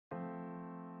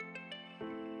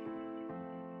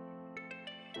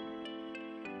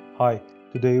Hi,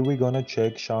 today we're gonna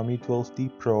check Xiaomi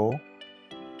 12T Pro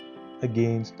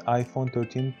against iPhone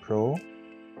 13 Pro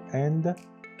and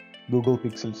Google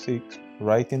Pixel 6.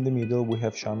 Right in the middle we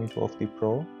have Xiaomi 12T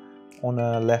Pro, on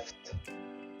a left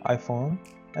iPhone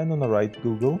and on the right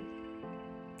Google.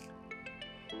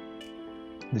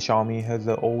 The Xiaomi has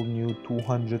an all new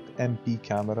 200 MP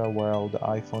camera while the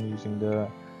iPhone using the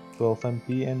 12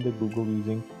 MP and the Google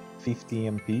using 50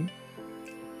 MP.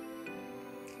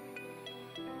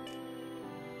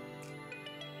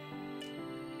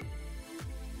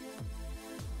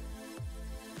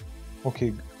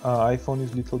 Okay, iPhone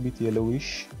is little bit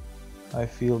yellowish. I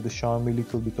feel the Xiaomi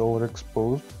little bit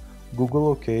overexposed. Google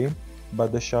okay,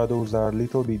 but the shadows are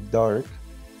little bit dark.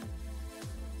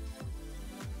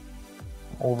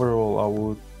 Overall, I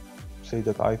would say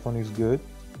that iPhone is good.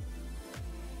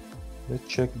 Let's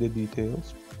check the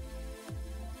details.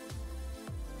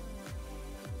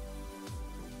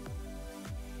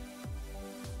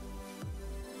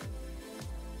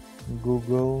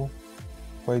 Google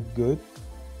quite good.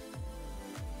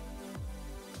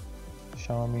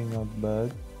 Xiaomi not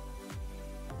bad.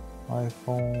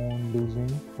 iPhone losing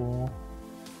for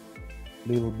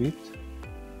little bit.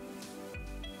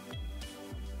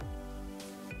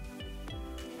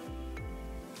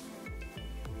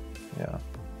 Yeah,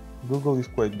 Google is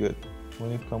quite good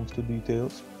when it comes to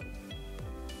details.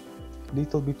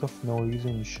 Little bit of noise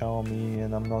in Xiaomi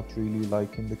and I'm not really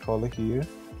liking the color here.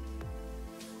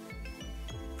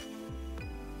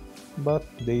 But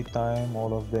daytime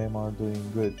all of them are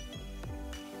doing good.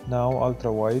 Now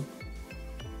ultra wide.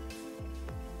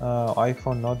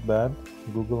 iPhone not bad,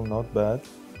 Google not bad.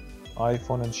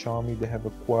 iPhone and Xiaomi they have a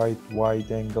quite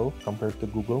wide angle compared to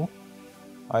Google.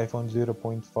 iPhone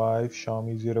 0.5,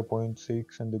 Xiaomi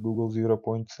 0.6 and the Google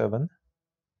 0.7.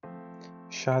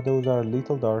 Shadows are a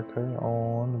little darker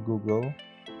on Google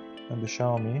and the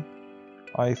Xiaomi.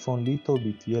 iPhone little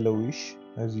bit yellowish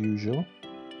as usual.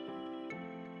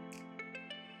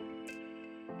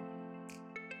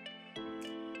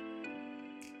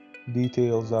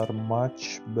 Details are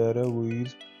much better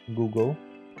with Google.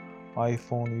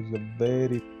 iPhone is a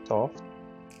very soft.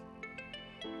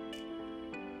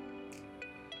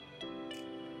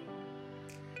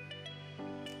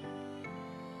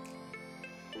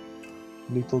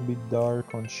 Little bit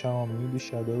dark on Xiaomi, the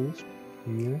shadows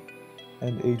here,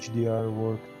 and HDR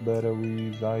worked better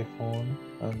with iPhone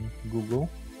and Google.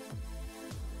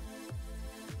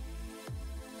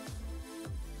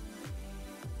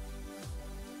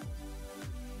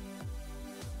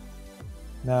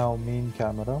 Now main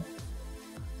camera,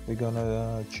 we're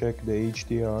gonna check the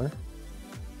HDR.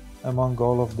 Among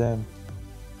all of them,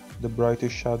 the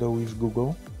brightest shadow is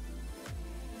Google.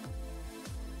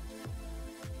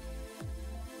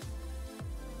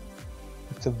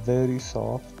 It's a very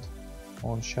soft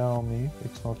on Xiaomi,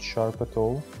 it's not sharp at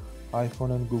all.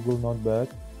 iPhone and Google not bad,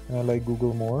 and I like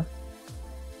Google more.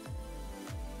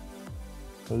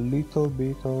 A little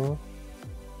bit of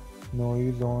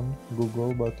noise on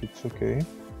Google, but it's okay.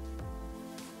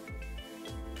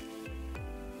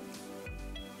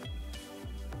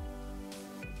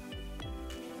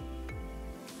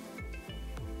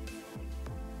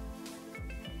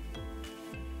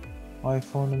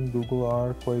 iPhone and Google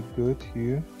are quite good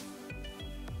here.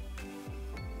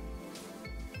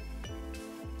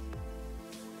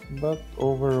 But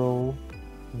overall,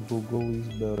 Google is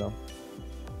better.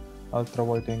 Ultra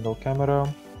wide angle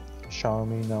camera,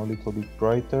 Xiaomi now a little bit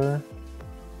brighter,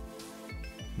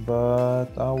 but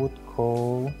I would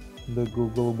call the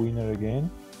Google winner again.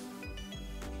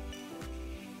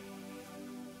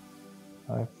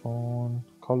 iPhone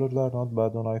colors are not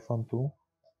bad on iPhone 2.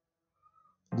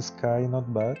 The sky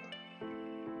not bad.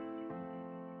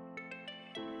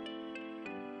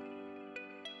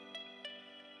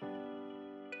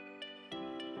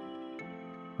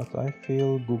 But I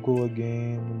feel Google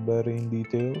again better in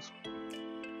details.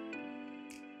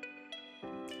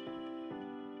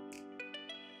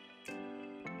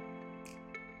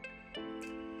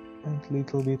 And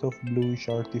little bit of bluish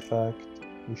artifact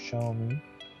with Xiaomi.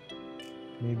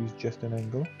 Maybe it's just an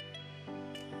angle.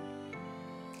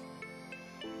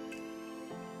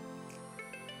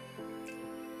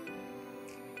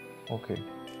 Okay.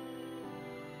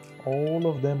 All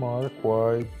of them are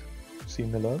quite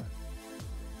similar.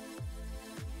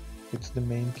 It's the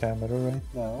main camera right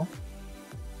now.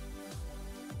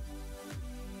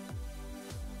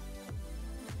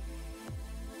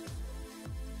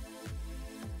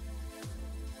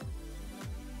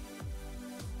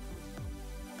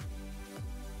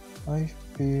 I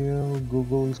feel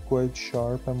Google is quite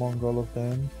sharp among all of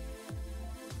them.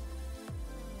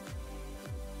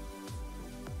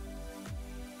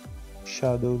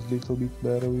 shadows little bit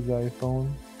better with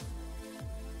iPhone.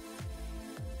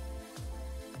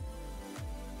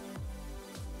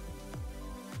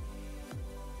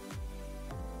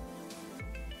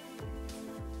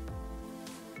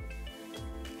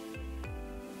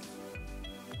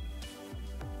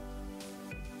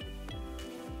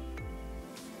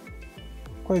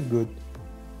 Quite good.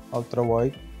 Ultra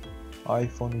wide.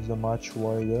 iPhone is a much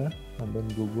wider, and then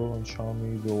Google and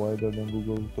Xiaomi is a wider than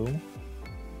Google too.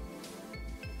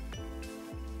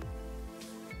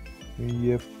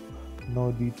 Yep,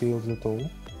 no details at all.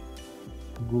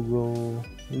 Google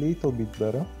little bit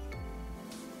better.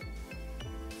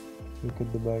 Look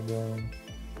at the background.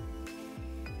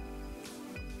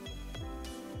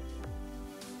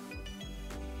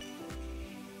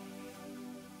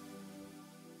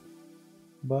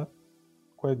 But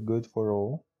quite good for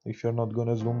all. If you're not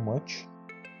gonna zoom much,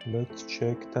 let's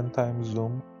check 10 times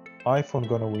zoom. iPhone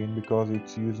gonna win because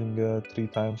it's using 3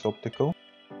 times optical.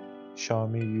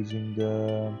 Xiaomi using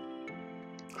the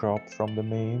crop from the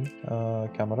main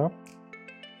camera.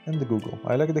 And the Google.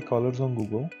 I like the colors on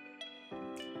Google.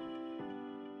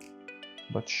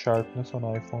 But sharpness on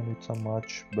iPhone, it's a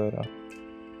much better.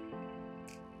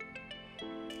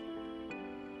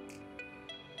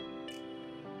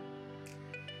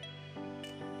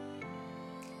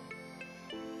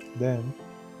 Then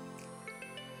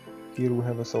here we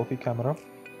have a selfie camera.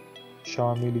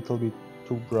 Xiaomi little bit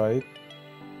too bright.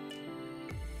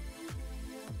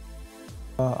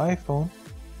 iPhone,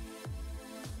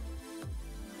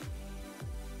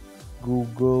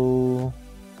 Google,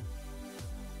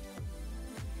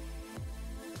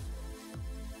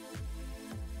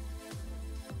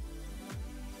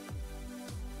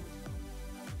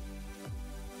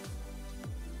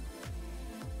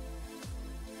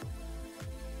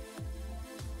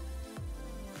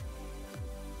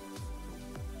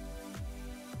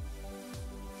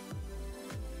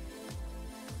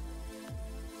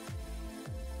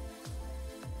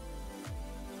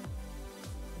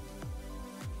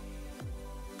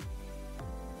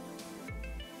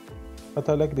 but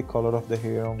I like the color of the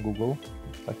hair on Google,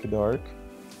 it's like dark.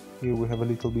 Here we have a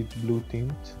little bit blue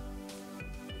tint,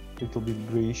 little bit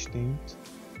grayish tint.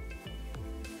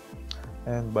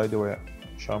 And by the way,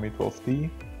 Xiaomi 12T,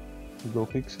 Google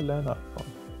Pixel and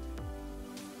iPhone.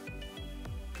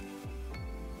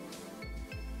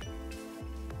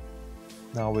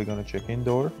 Now we're gonna check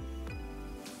indoor.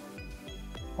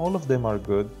 All of them are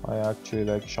good. I actually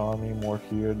like Xiaomi more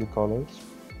here, the colors.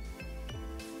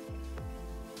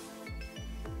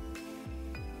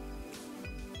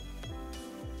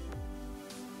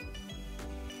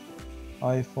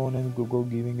 iPhone and Google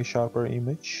giving a sharper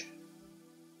image.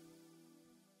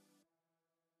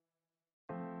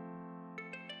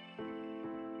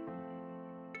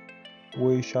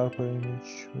 Way sharper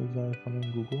image with iPhone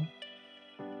and Google.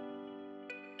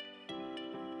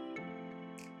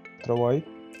 Ultra wide.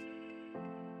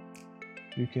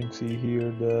 You can see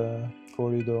here the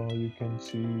corridor, you can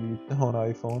see it on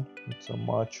iPhone. It's a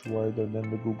much wider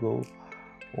than the Google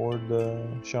or the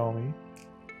Xiaomi.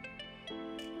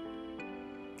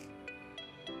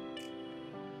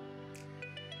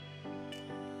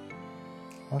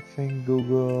 I think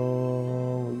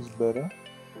Google is better.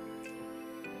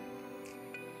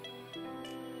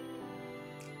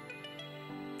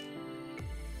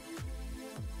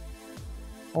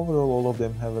 Overall, all of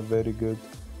them have a very good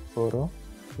photo.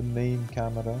 The main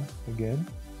camera again.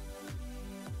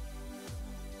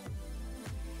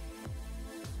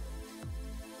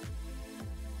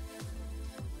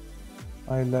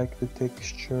 I like the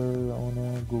texture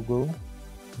on Google,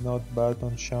 not bad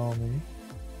on Xiaomi.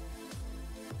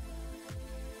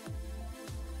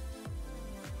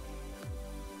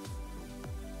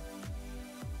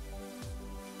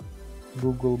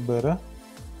 Google better,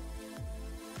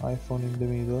 iPhone in the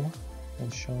middle,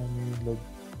 and Xiaomi like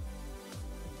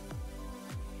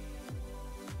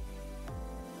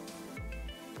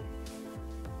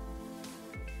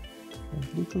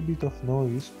a little bit of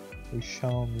noise with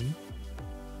Xiaomi.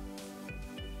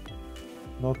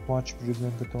 Not much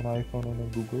presented on iPhone and on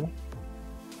Google.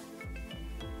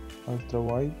 Ultra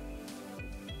wide.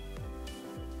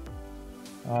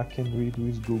 I can read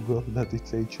with Google that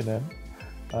it's H&M.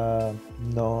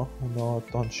 No, not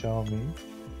on Xiaomi.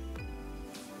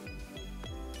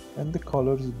 And the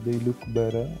colors, they look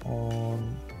better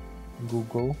on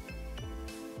Google.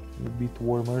 A bit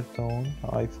warmer tone.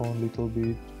 iPhone little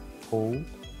bit cold.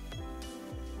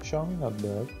 Xiaomi not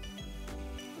bad.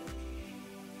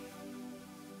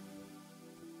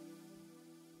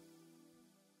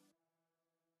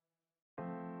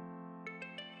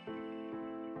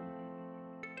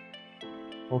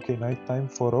 Okay, nighttime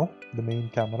photo, the main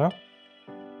camera.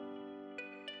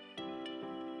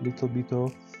 Little bit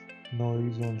of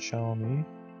noise on Xiaomi.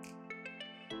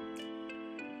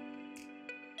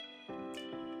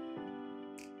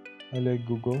 I like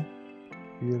Google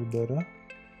here better.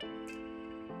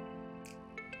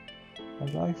 And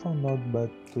iPhone not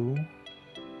bad too.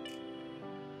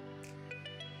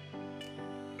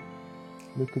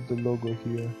 Look at the logo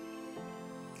here.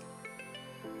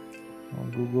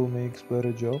 Google makes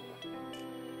better job.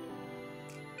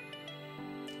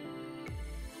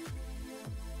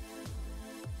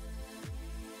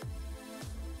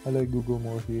 I like Google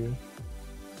more here.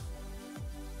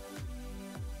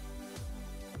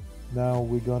 Now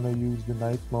we're gonna use the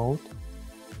night mode.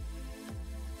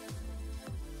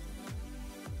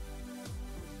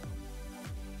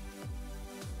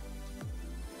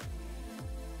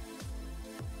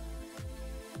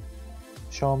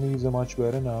 Xiaomi is much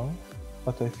better now,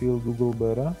 but I feel Google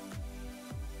better.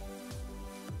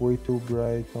 Way too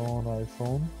bright on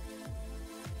iPhone.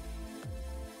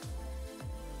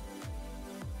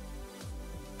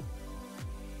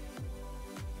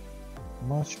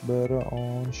 Much better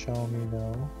on Xiaomi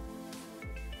now.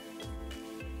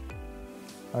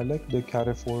 I like the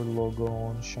Carrefour logo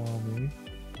on Xiaomi.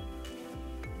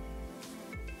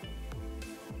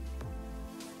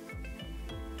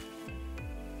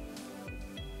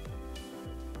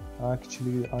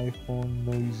 Actually, iPhone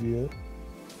noisier.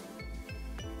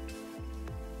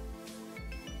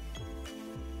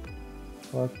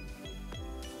 But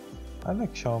I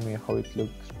like Xiaomi how it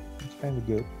looks. It's kind of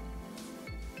good.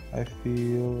 I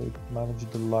feel it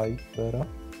managed the light better.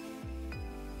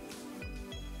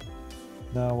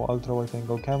 Now ultra wide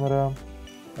angle camera,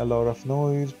 a lot of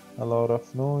noise,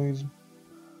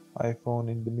 iPhone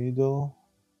in the middle.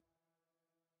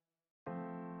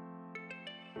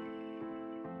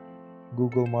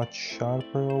 Google much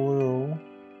sharper overall.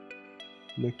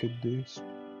 Look at this.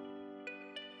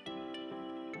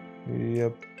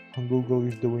 Yep, Google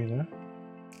is the winner.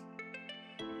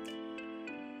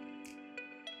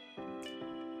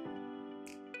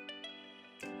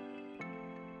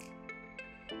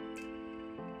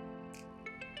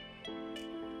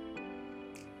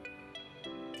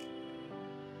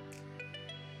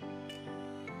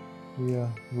 Yeah,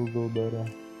 Google better.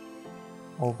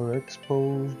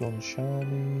 Overexposed on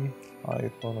Xiaomi,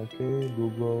 iPhone okay,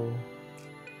 Google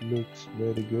looks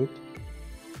very good.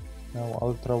 Now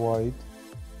ultra wide,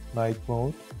 night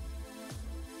mode.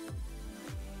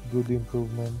 Good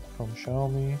improvement from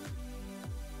Xiaomi.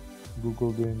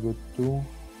 Google doing good too.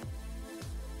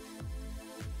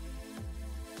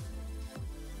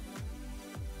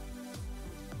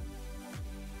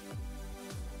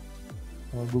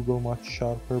 Google much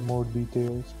sharper, more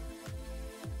details.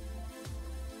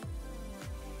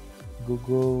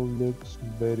 Google looks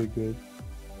very good.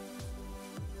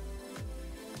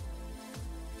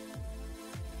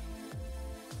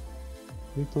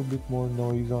 Little bit more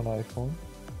noise on iPhone.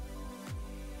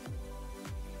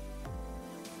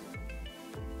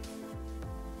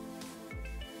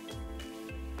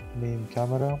 Main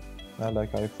camera, I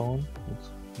like iPhone. It's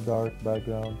dark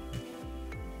background.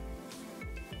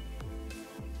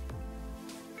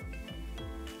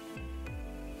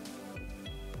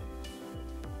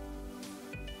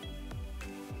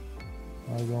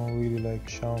 I don't really like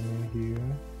Xiaomi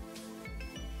here.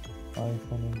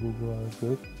 iPhone and Google are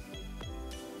good.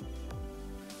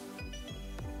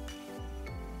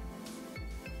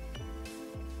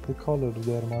 The colors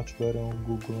are much better on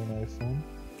Google and iPhone.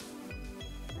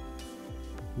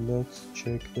 Let's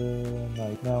check the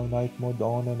night. Now night mode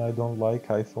on and I don't like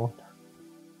iPhone.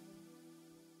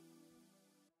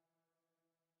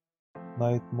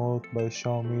 Night mode by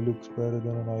Xiaomi looks better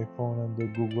than an iPhone and the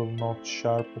Google not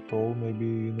sharp at all, maybe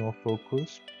no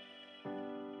focus.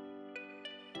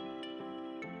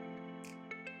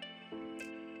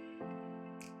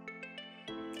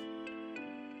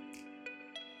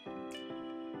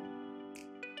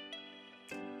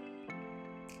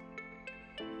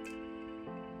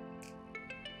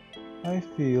 I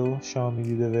feel Xiaomi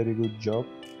did a very good job.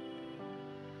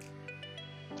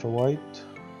 Ultra white,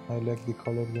 I like the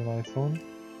colors on iPhone.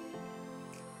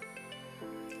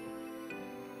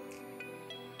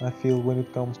 I feel when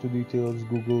it comes to details,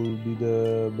 Google did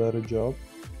a better job.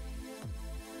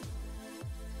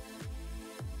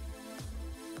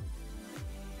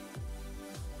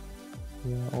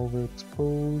 Yeah,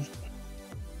 overexposed.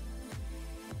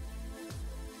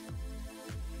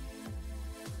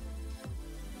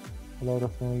 A lot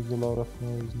of noise,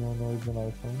 no noise on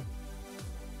iPhone.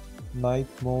 Night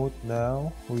mode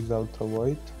now with ultra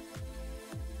wide.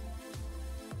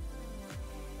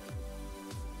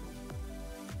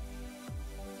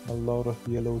 A lot of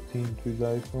yellow tint with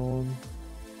iPhone.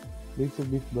 Little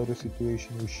bit better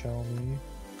situation with Xiaomi.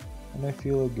 And I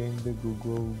feel again that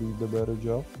Google did the better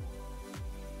job.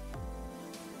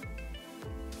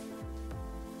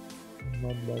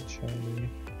 Not bad Xiaomi,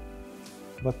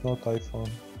 but not iPhone.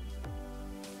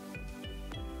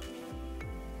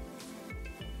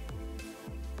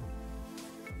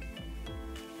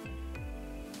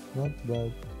 Not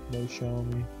bad by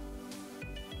Xiaomi.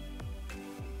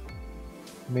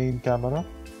 Main camera.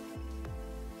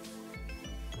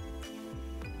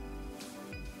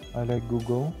 I like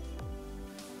Google.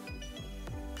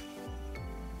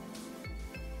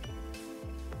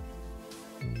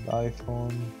 And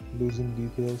iPhone losing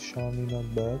details, Xiaomi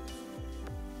not bad.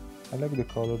 I like the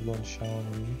colors on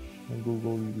Xiaomi and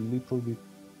Google a little bit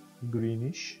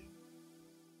greenish.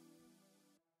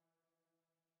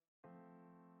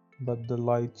 But the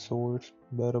light source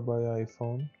better by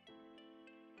iPhone.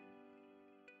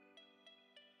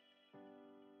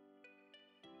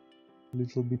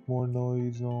 Little bit more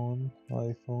noise on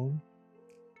iPhone,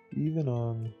 even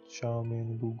on Xiaomi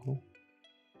and Google.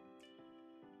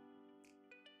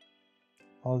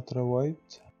 Ultra wide.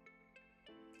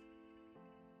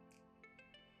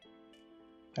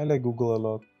 I like Google a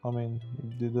lot. I mean,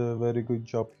 it did a very good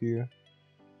job here.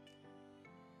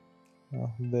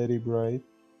 Very bright.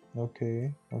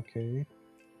 Okay.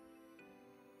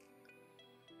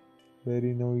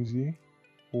 Very noisy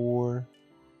for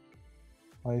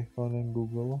iPhone and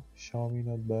Google. Xiaomi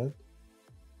not bad.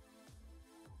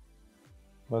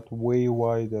 But way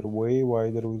wider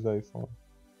with iPhone.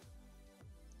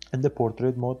 And the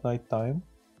portrait mode nighttime.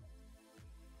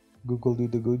 Google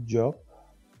did a good job.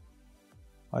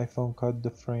 iPhone cut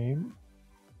the frame.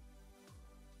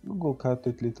 Google cut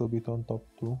it little bit on top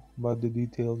too, but the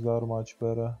details are much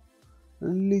better.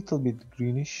 Little bit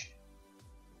greenish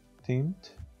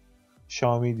tint.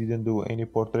 Xiaomi didn't do any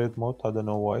portrait mode, I don't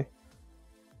know why.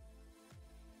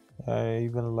 I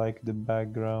even like the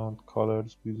background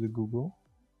colors with the Google.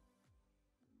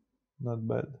 Not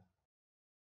bad.